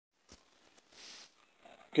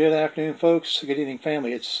Good afternoon, folks. Good evening,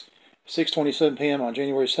 family. It's 6:27 p.m. on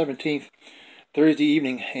January 17th, Thursday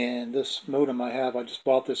evening, and this modem I just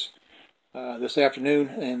bought this this afternoon,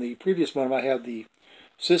 and the previous modem I had, the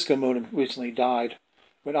Cisco modem, recently died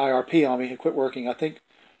with IRP on me. It quit working. I think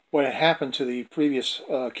what had happened to the previous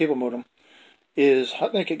cable modem is I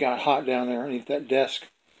think it got hot down there underneath that desk,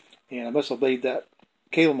 and I must have laid that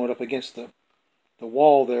cable modem up against the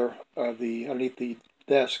wall there of underneath the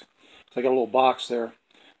desk. So I got a little box there.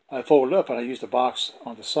 I folded it up and I used a box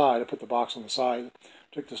on the side. I put the box on the side,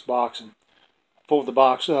 took this box and folded the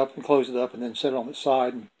box up and closed it up, and then set it on the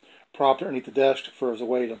side and propped it underneath the desk as a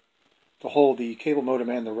way to hold the cable modem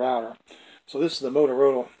and the router. So this is the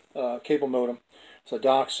Motorola cable modem. It's a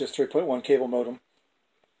DOCSIS 3.1 cable modem,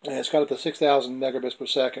 and it's got up to 6,000 megabits per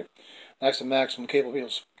second. That's the maximum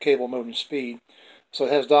cable modem speed. So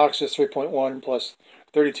it has DOCSIS 3.1 plus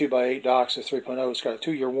 32 by 8 DOCSIS 3.0. It's got a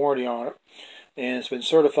 2-year warranty on it, and it's been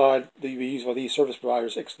certified to be used by these service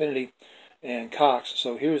providers, Xfinity and Cox.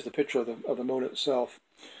 So here's the picture of the modem itself.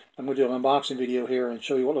 I'm going to do an unboxing video here and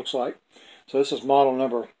show you what it looks like. So this is model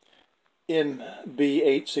number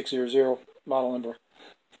MB8600, model number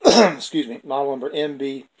excuse me, model number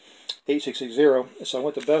MB8660. So I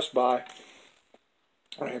went to Best Buy,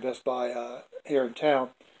 here in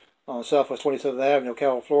town on Southwest 27th Avenue,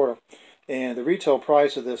 Ocala, Florida, and the retail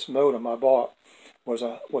price of this modem I bought was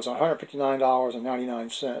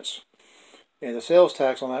 $159.99, and the sales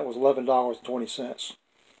tax on that was $11.20.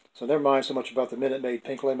 So never mind so much about the Minute Maid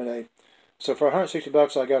Pink Lemonade. So for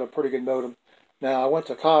 $160, I got a pretty good modem. Now I went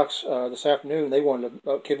to Cox this afternoon. They wanted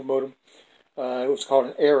a cable modem. It was called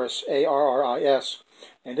an Arris, A-R-R-I-S,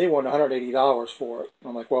 and they wanted $180 for it.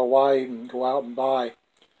 I'm like, well, why even go out and buy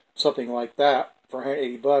something like that for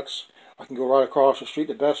 $180? I can go right across the street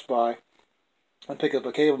to Best Buy and pick up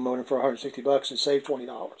a cable modem for $160 and save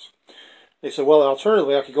 $20. They said, well,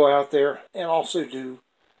 alternatively, I could go out there and also do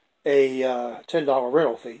a $10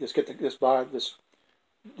 rental fee. Instead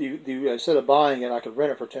of buying it, I could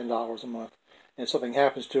rent it for $10 a month. And if something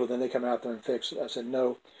happens to it, then they come out there and fix it. I said,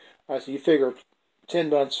 no. I said, you figure 10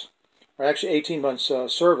 months, or actually 18 months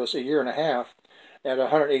service, a year and a half, at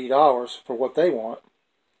 $180 for what they want.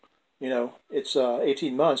 You know, it's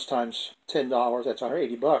 18 months times $10, that's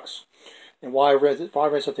 $180. And if I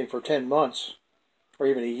rent something for 10 months, or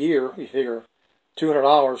even a year, you figure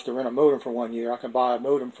 $200 to rent a modem for 1 year. I can buy a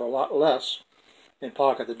modem for a lot less and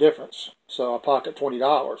pocket the difference. So I pocket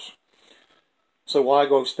 $20. So why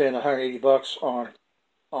go spend $180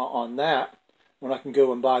 on that when I can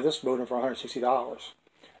go and buy this modem for $160?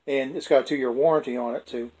 And it's got a 2-year warranty on it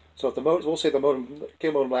too. So if we'll say the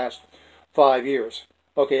cable modem lasts 5 years.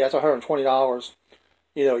 Okay, that's $120.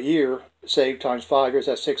 A year saved times 5 years.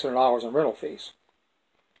 That's $600 in rental fees.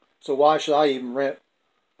 So why should I even rent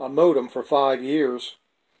a modem for 5 years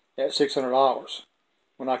at $600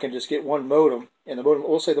 when I can just get one modem, and the modem,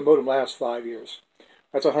 we'll say the modem lasts 5 years.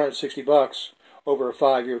 That's $160 over a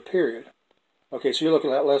 5-year period. Okay, so you're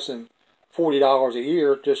looking at less than $40 a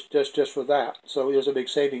year just for that. So there's a big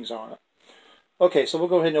savings on it. Okay, so we'll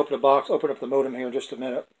go ahead and open up the modem here in just a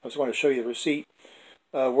minute. I just want to show you the receipt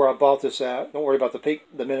where I bought this at. Don't worry about the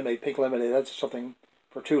Minute Maid Pink Lemonade. That's something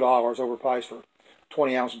for $2 overpriced for a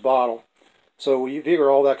 20-ounce bottle. So you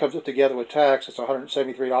figure all that comes up together with tax, it's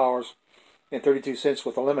 $173.32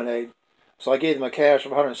 with the lemonade. So I gave them a cash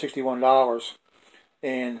of $161,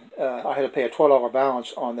 and I had to pay a $12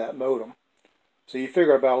 balance on that modem. So you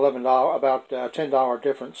figure about $10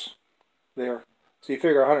 difference there. So you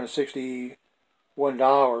figure $161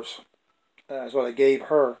 is what I gave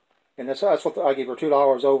her, and that's what I gave her,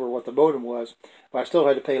 $2 over what the modem was, but I still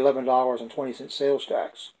had to pay $11.20 sales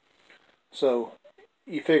tax. So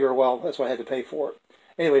you figure, well, that's what I had to pay for it.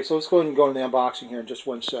 Anyway, so let's go ahead and go into the unboxing here in just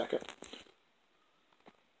 1 second.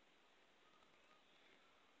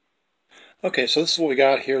 Okay, so this is what we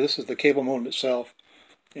got here. This is the cable modem itself.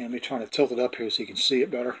 And let me try to tilt it up here so you can see it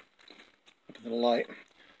better up in the light.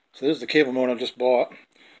 So this is the cable modem I just bought,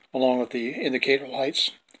 along with the indicator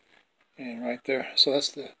lights. And right there. So that's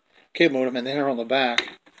the cable modem. And then here on the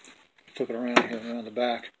back, flip it around here, around the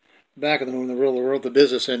back of the modem, the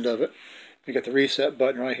business end of it. You got the reset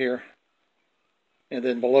button right here, and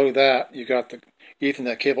then below that you got the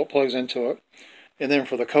Ethernet cable plugs into it, and then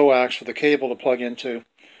for the coax for the cable to plug into,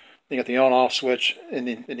 you got the on-off switch, and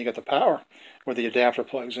then you got the power where the adapter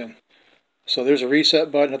plugs in. So there's a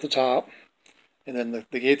reset button at the top, and then the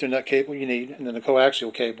Ethernet cable you need, and then the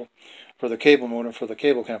coaxial cable for the cable modem for the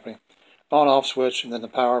cable company, on-off switch, and then the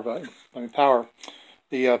power button. Power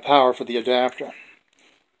for the adapter.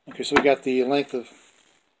 Okay, so we got the length of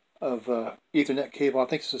Ethernet cable. I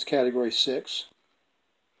think this is category 6.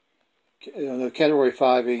 the category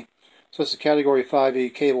 5E. So it's the category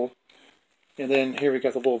 5E cable. And then here we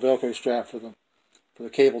got the little Velcro strap for the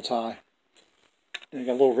cable tie. And you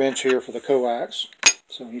got a little wrench here for the coax.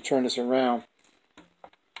 So when you turn this around,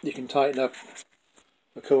 you can tighten up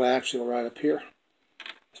the coaxial right up here.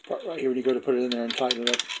 This part right here, when you go to put it in there and tighten it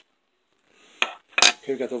up.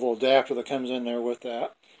 Okay, we've got the little adapter that comes in there with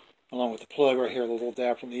that, along with the plug right here, the little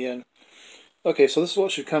adapter on the end. Okay, so this is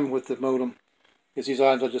what should come with the modem. Is these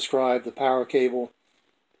items I described: the power cable,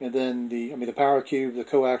 and then the power cube, the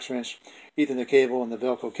coax wrench, Ethernet cable, and the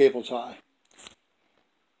Velcro cable tie.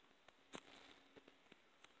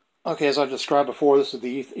 Okay, as I described before, this is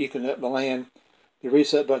the Ethernet, the LAN, the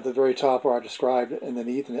reset button at the very top where I described it, and then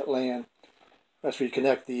the Ethernet LAN. That's where you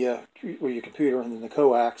connect the where your computer, and then the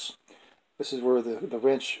coax. This is where the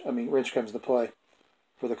wrench comes into play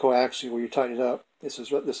for the coaxial, where you tighten it up. This is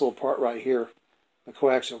this little part right here, the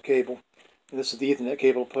coaxial cable. And this is the Ethernet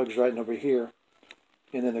cable, plugs right in over here.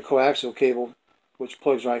 And then the coaxial cable, which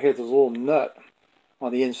plugs right here. There's a little nut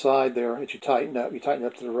on the inside there that you tighten up. You tighten it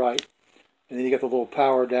up to the right. And then you got the little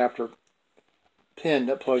power adapter pin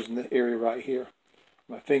that plugs in the area right here.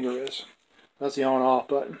 My finger is. That's the on-off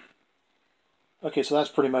button. Okay, so that's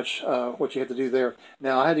pretty much what you have to do there.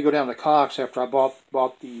 Now, I had to go down to Cox after I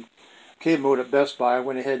bought the cable modem at Best Buy. I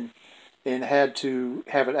went ahead and had to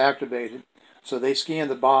have it activated. So they scan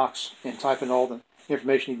the box and type in all the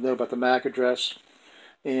information you need to know about the MAC address,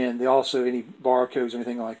 and they also any barcodes or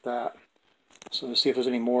anything like that. So let's see if there's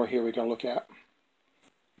any more here we got to look at.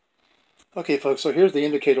 Okay, folks, so here's the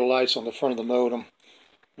indicator lights on the front of the modem,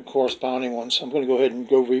 the corresponding ones. I'm going to go ahead and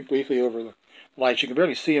go briefly over the lights. You can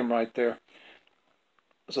barely see them right there.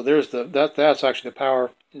 So there's that's actually the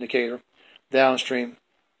power indicator, downstream,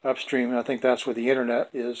 upstream, and I think that's where the internet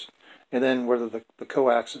is, and then whether the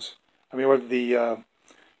coax is, whether the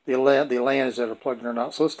LAN is that are plugged in or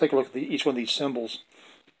not. So let's take a look at each one of these symbols.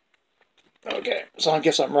 Okay, so I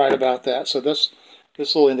guess I'm right about that. So this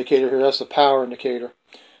little indicator here, that's the power indicator.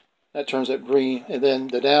 That turns up green, and then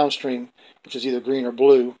the downstream, which is either green or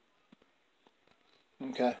blue.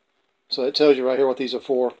 Okay, so it tells you right here what these are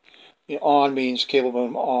for. On means cable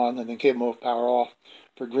modem on, and then cable modem power off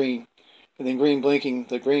for green. And then green blinking,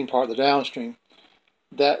 the green part, the downstream,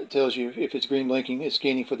 that tells you if it's green blinking, it's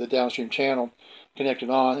scanning for the downstream channel connected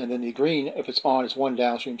on. And then the green, if it's on, it's one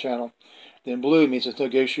downstream channel. Then blue means it's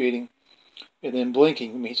negotiating. And then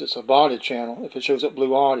blinking means it's a bonded channel. If it shows up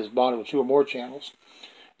blue on, it's bonded with two or more channels.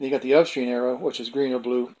 And you got the upstream arrow, which is green or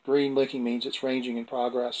blue. Green blinking means it's ranging in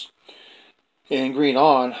progress. And green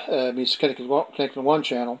on means connected to one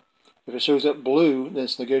channel. If it shows up blue, then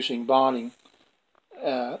it's negotiating bonding.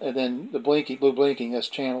 And then the blue blinking, that's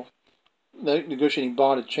channel. Negotiating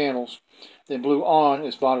bonded channels. Then blue on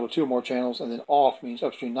is bonded with two or more channels. And then off means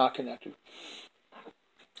upstream not connected.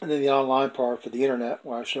 And then the online part for the internet,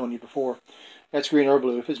 what I was showing you before, that's green or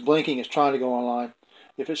blue. If it's blinking, it's trying to go online.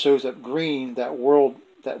 If it shows up green, that world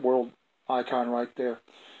icon right there,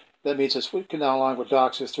 that means it's online with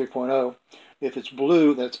DOCSIS 3.0. If it's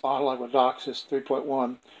blue, that's online with DOCSIS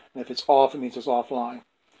 3.1. And if it's off, it means it's offline.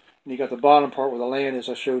 And you got the bottom part where the LAN is,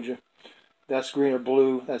 I showed you. That's green or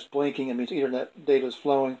blue. That's blinking. It means Ethernet data is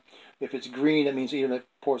flowing. If it's green, it means Ethernet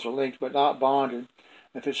ports are linked but not bonded.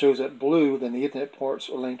 If it shows up blue, then the Ethernet ports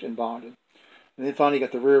are linked and bonded. And then finally, you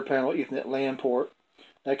got the rear panel Ethernet LAN port.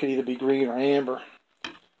 That can either be green or amber.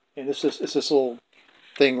 And it's this little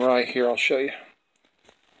thing right here. I'll show you.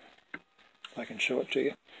 If I can show it to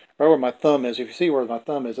you. Right where my thumb is. If you see where my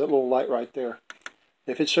thumb is, that little light right there.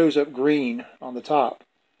 If it shows up green on the top,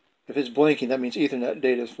 if it's blinking, that means Ethernet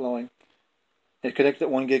data is flowing. It's connected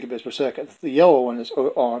at 1 gigabits per second. The yellow one is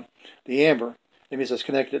on, the amber, it means it's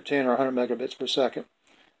connected at 10 or 100 megabits per second.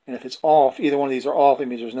 And if it's off, either one of these are off, it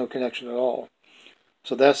means there's no connection at all.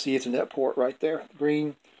 So that's the Ethernet port right there.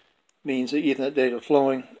 Green means the Ethernet data is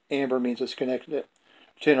flowing. Amber means it's connected at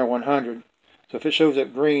 10 or 100. So if it shows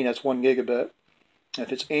up green, that's 1 gigabit. And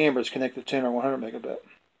if it's amber, it's connected to 10 or 100 megabit.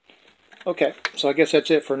 Okay, so I guess that's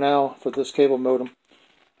it for now for this cable modem.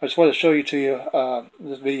 I just wanted to show you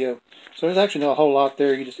this video. So there's actually not a whole lot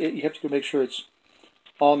there. You have to make sure it's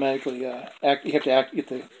automatically you have to get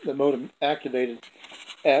the modem activated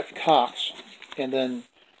at Cox, and then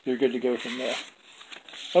you're good to go from there.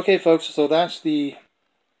 Okay, folks. So that's the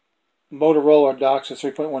Motorola DOCSIS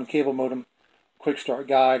 3.1 cable modem quick start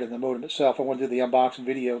guide and the modem itself. I want to do the unboxing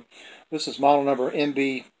video. This is model number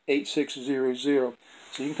MB8600.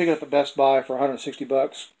 So you can pick it up at Best Buy for 160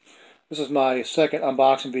 bucks. This is my second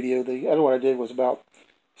unboxing video. The other one I did was about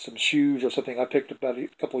some shoes or something I picked up about a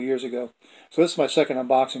couple of years ago. So this is my second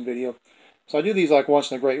unboxing video. So I do these like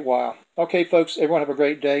once in a great while. Okay, folks, everyone have a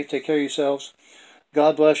great day. Take care of yourselves.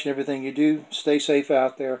 God bless you in everything you do. Stay safe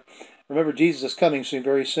out there. Remember, Jesus is coming soon,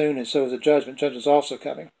 very soon, and so is the judgment. Judgment's also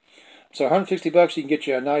coming. So $150, you can get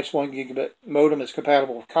you a nice 1 gigabit modem that's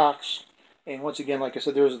compatible with Cox. And once again, like I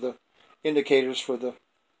said, there's the indicators for the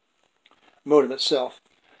modem itself.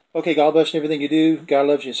 Okay, God bless you in everything you do. God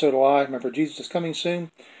loves you, and so do I. Remember, Jesus is coming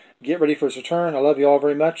soon. Get ready for his return. I love you all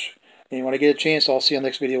very much. And when I get a chance, I'll see you on the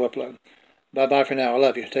next video upload. Bye-bye for now. I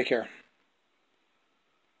love you. Take care.